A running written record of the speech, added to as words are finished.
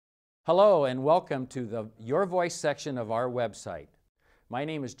Hello and welcome to the Your Voice section of our website. My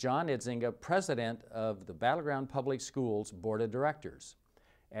name is John Idzinga, President of the Battleground Public Schools Board of Directors.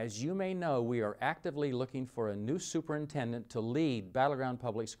 As you may know, we are actively looking for a new superintendent to lead Battleground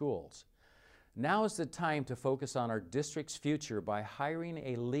Public Schools. Now is the time to focus on our district's future by hiring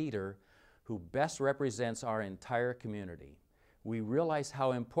a leader who best represents our entire community. We realize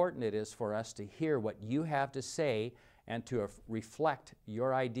how important it is for us to hear what you have to say and to reflect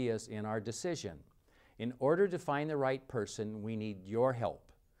your ideas in our decision. In order to find the right person, we need your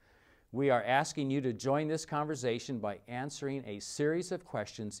help. We are asking you to join this conversation by answering a series of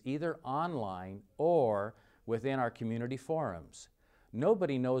questions either online or within our community forums.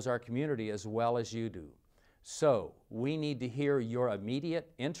 Nobody knows our community as well as you do. So we need to hear your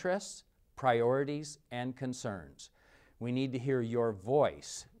immediate interests, priorities, and concerns. We need to hear your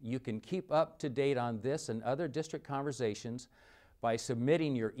voice. You can keep up to date on this and other district conversations by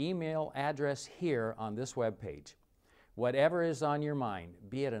submitting your email address here on this webpage. Whatever is on your mind,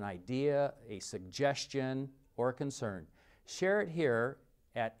 be it an idea, a suggestion, or a concern, share it here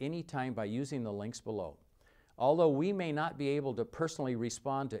at any time by using the links below. Although we may not be able to personally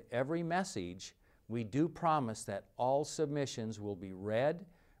respond to every message, we do promise that all submissions will be read,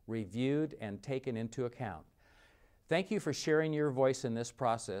 reviewed, and taken into account. Thank you for sharing your voice in this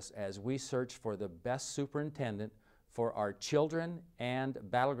process as we search for the best superintendent for our children and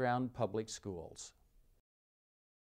Battleground Public Schools.